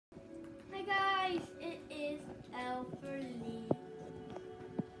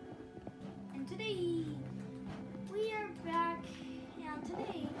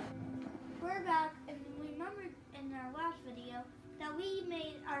we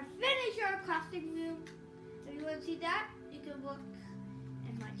made our finisher crafting room. If you want to see that, you can look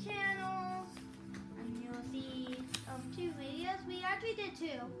in my channel, and you'll see 2 videos. We actually did 2.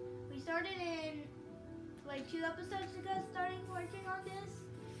 We started in like 2 episodes ago, starting working on this,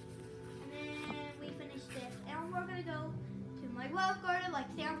 and then we finished this. And we're gonna go to my love garden like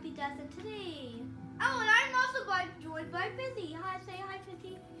Stampy does in today. Oh, and I'm also joined by Fizzy. Hi, say hi,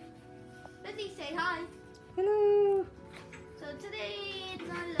 Fizzy. Fizzy, say hi. Hello. So today,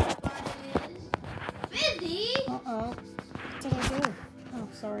 my love garden is Fizzy. Uh-oh. What did I do? Oh,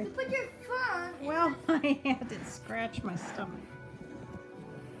 sorry. You put your phone. Well, I had to scratch my stomach.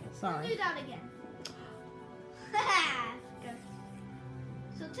 Don't Sorry. do that again. Good.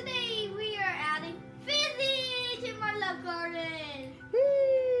 So today we are adding Fizzy to my love garden.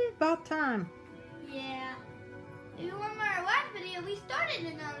 Whee! About time. Yeah. If you remember our last video, we started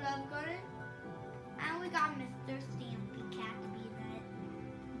in our love garden. And we got Mr. Stampy Cat to be in it.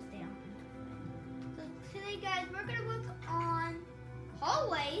 Stampy. So today, guys, we're going to work on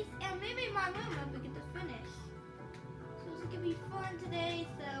hallways and maybe my room if we get this finished. So it's going to be fun today,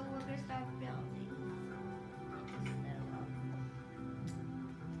 so we're going to start building.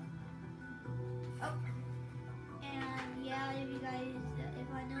 Oh. And yeah, if you guys, if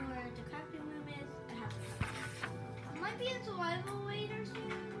I know where the crafting room is, I have to. I might be in survival later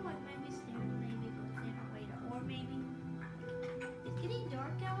soon, like maybe later, or maybe it's getting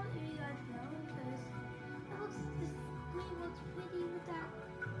dark out. If you guys know, because this green looks pretty with that.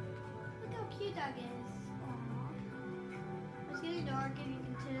 Look how cute that is. Aww. It's getting dark, and you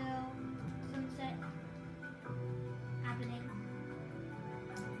can tell sunset happening.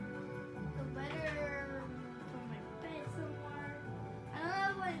 So better put my bed somewhere. I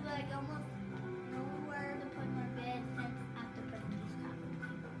don't know, like almost nowhere to put my bed since I have to put these coffee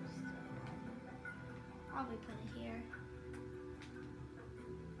tables. So I'll put it here.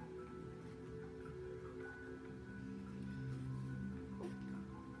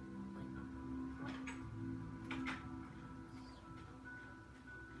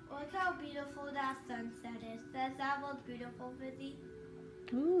 Look how beautiful that sunset is. Does that look beautiful, Fizzy?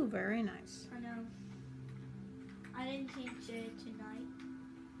 Ooh, very nice. I know. I didn't change it tonight.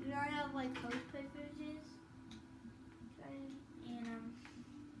 Do I have like post privileges? And yeah.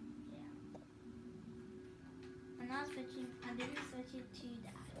 I'm not switching. I didn't switch it to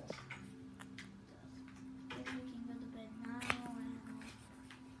that. So, if we can go to bed now.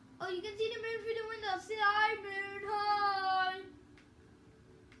 Oh, you can see the moon through the window. Say hi, moon. Hi.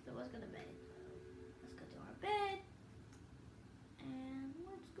 So let's go to bed. Let's go to our bed. And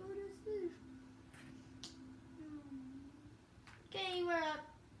let's go to sleep. Okay, we're up.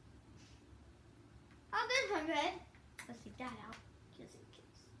 Oh, there's my bed. Let's take that out, just in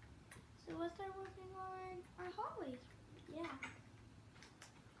case. So let's start working on our hallways. Yeah.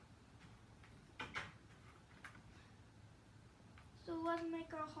 So let's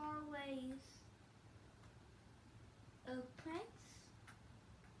make our hallways of planks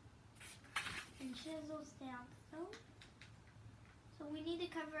and chisel sandstone. So we need to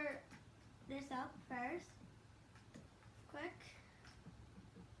cover this up first. Quick.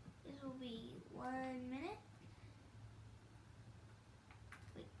 This will be 1 minute.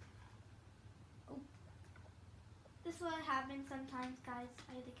 Wait. Oh. This is what happens sometimes, guys.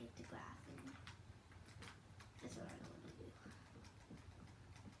 I have to get the glass in. This is what I want to do.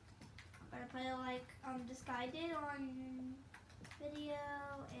 I'm gonna put it like this guy did on video,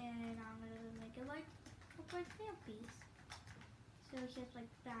 and I'm gonna make it like stampies. So it's just like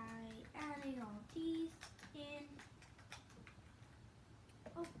by adding all these in.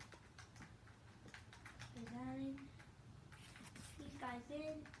 Oh, just adding these guys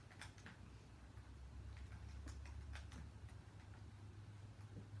in.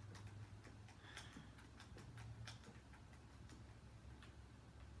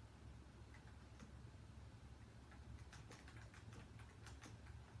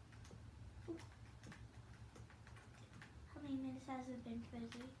 How many minutes has it been,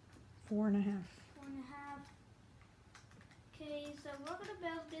 Fizzy? 4.5. 4.5. Okay, so we're gonna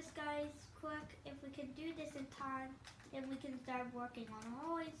build this, guys, quick. If we can do this in time, then we can start working on the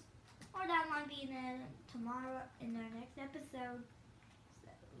hallways. Or that might be tomorrow in our next episode.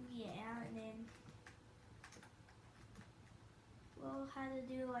 So, yeah, and then we'll have to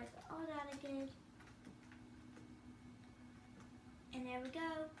do like all that again. And there we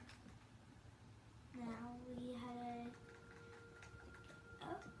go. Now we had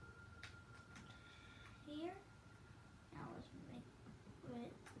up here. Now let's make what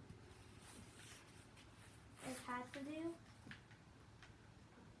it has to do.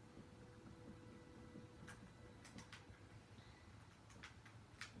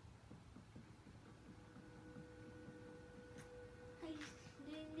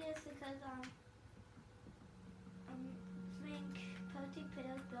 because think Potic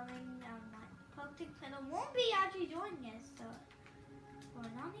Piddle's building Potic Piddle won't be actually joining us, so we're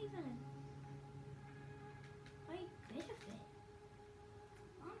not even a quite bit of it.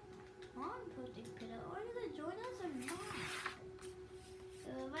 On Potic Piddle, are you gonna join us or not? So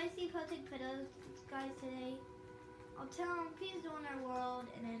if I see Potic Piddle guys today, I'll tell him please join our world,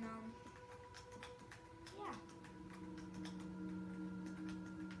 and then yeah.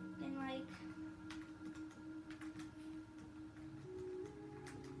 Then like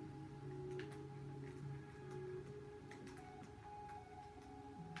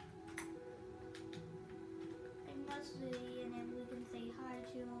mostly, and then we can say hi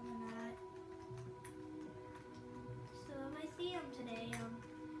to him and that. So if I see him today,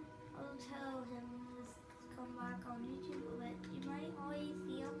 I'll tell him to come back on YouTube, but you might always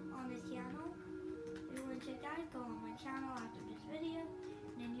see him on this channel. If you want to check that, go on my channel after this video,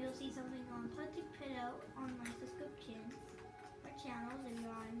 and then you'll see something on Potic Piddle on my subscriptions or channels if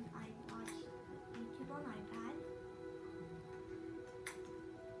you're on I watch YouTube on iPad.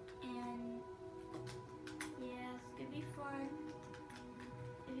 And yeah, it's gonna be fun.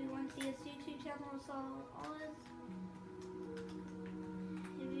 If you want to see his YouTube channel, so all this.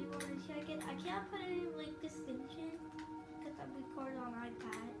 If you want to check it, I can't put any link description because I'm recording on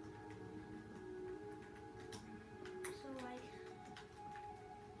iPad. So like,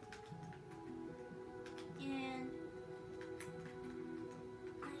 and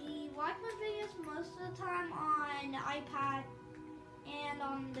I watch my videos most of the time on the iPad and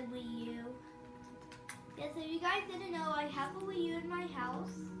on the Wii U. Yes, if you guys didn't know, I have a Wii U in my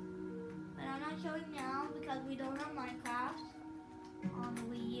house, but I'm not showing now because we don't have Minecraft on the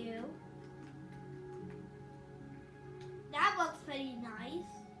Wii U. That looks pretty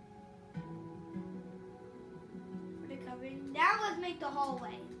nice for the covering. That was make the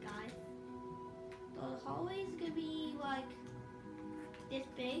hallways, guys. The hallway's gonna be like this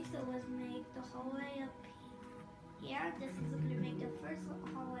big, so let's make the hallway up here. This is gonna make the first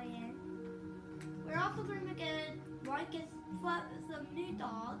hallway in. We're also going to make some new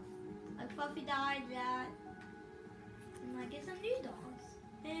dogs, like Fluffy died, that, and like get some new dogs.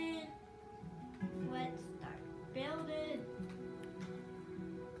 And let's start building.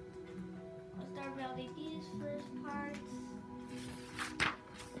 Let's start building these first parts.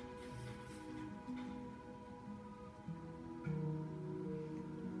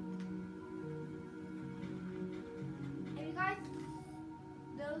 If you guys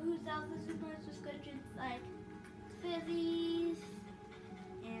know who sells the super subscriptions, like Fizzies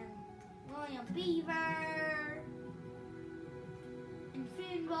and William Beaver and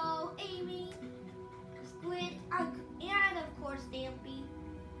Finbow, Amy, Squid, and of course Stampy.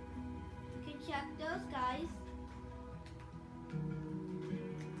 You can check those guys.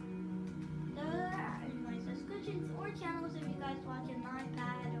 Those are my subscriptions or channels if you guys watch an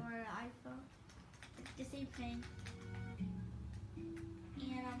iPad or iPhone. It's the same thing.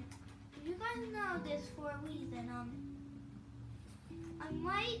 And if you guys know this for a reason, I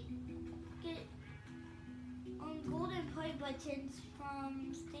might get golden play buttons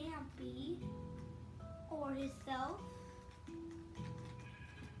from Stampy or himself.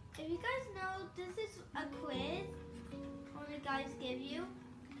 If you guys know, this is a quiz one of the guys give you.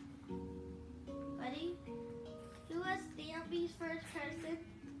 Ready? Who was Stampy's first person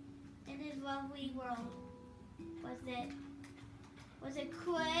in his lovely world? Was it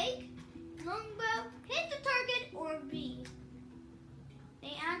Craig, Longbow, hit the target, or B?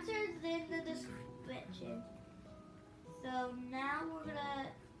 The answer is in the description. So now we're gonna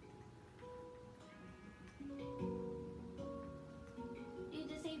do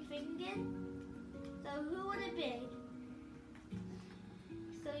the same thing again. So who would it be?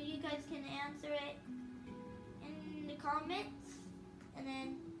 So you guys can answer it in the comments, and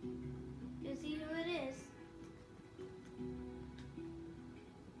then you'll see who it is.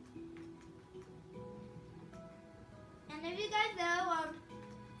 And if you guys know,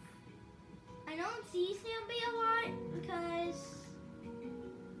 I don't see Stampy a lot because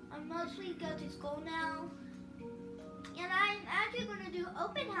I mostly go to school now. And I'm actually going to do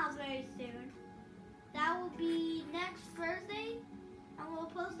open house very soon. That will be next Thursday, and we'll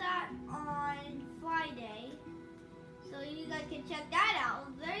post that on Friday. So you guys can check that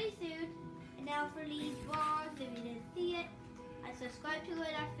out very soon. And now for these vlogs, if you didn't see it, I subscribed to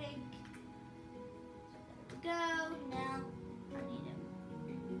it, I think. So there we go. Now I need it.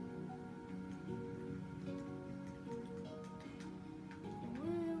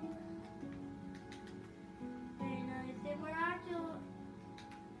 Very nice. And we're actually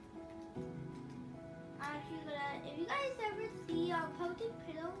gonna, if you guys ever see Potic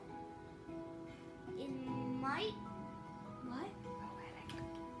Piddle might. What?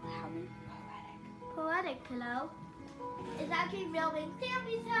 Poetic pillow is actually filming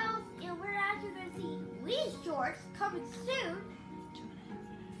Sammy's house, and we're actually going to see Wii shorts coming soon.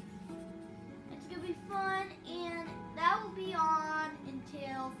 It's going to be fun, and that will be on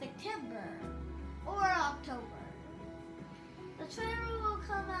until September or October. The trailer will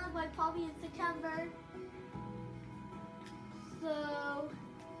come out like probably in September. So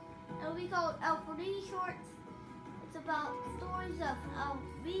it'll be called L3 Shorts. It's about stories of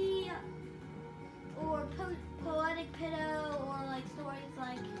LV or poetic pillow or like stories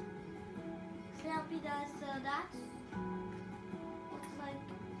like Snappy does. So that's looks like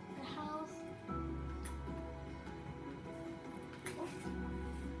the house.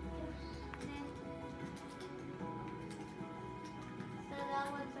 So that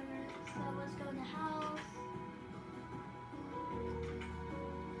was let's go in the house.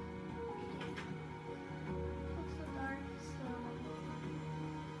 Looks so dark, so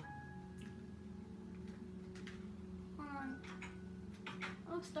hold on.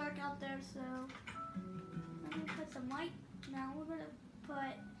 It looks dark out there, so let me put some light. Now we're gonna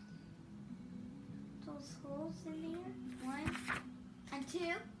put those holes in here. 1 and 2.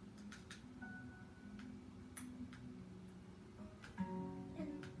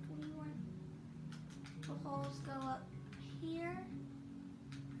 Holes go up here.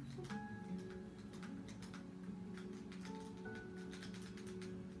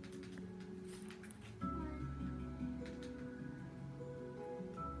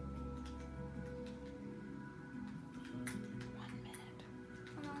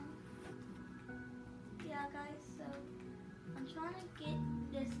 Hold on. Yeah, guys, so I'm trying to get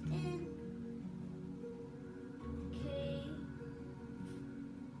this in. Okay.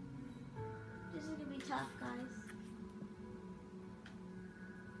 This is gonna be tough, guys.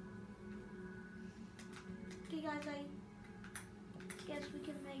 Okay, guys, I guess we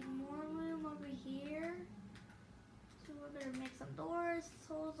can make more room over here. So we're gonna make some doors,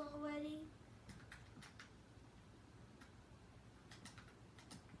 holes already.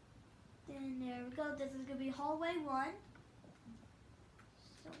 Then there we go. This is gonna be hallway 1.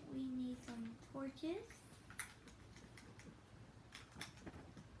 So we need some torches.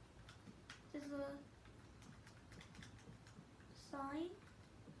 This is a sign.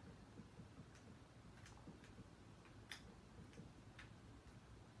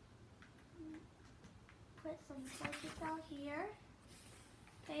 Put some torches out here.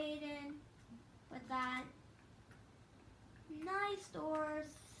 Paid in with that. Nice doors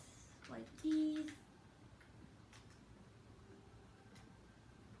like these.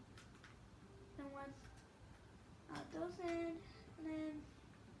 And once those in, and then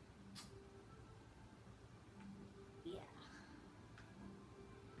yeah.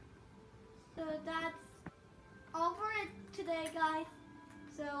 So that's all for it today, guys.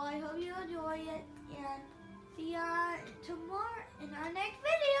 So I hope you enjoy it, and see ya tomorrow in our next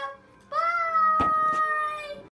video.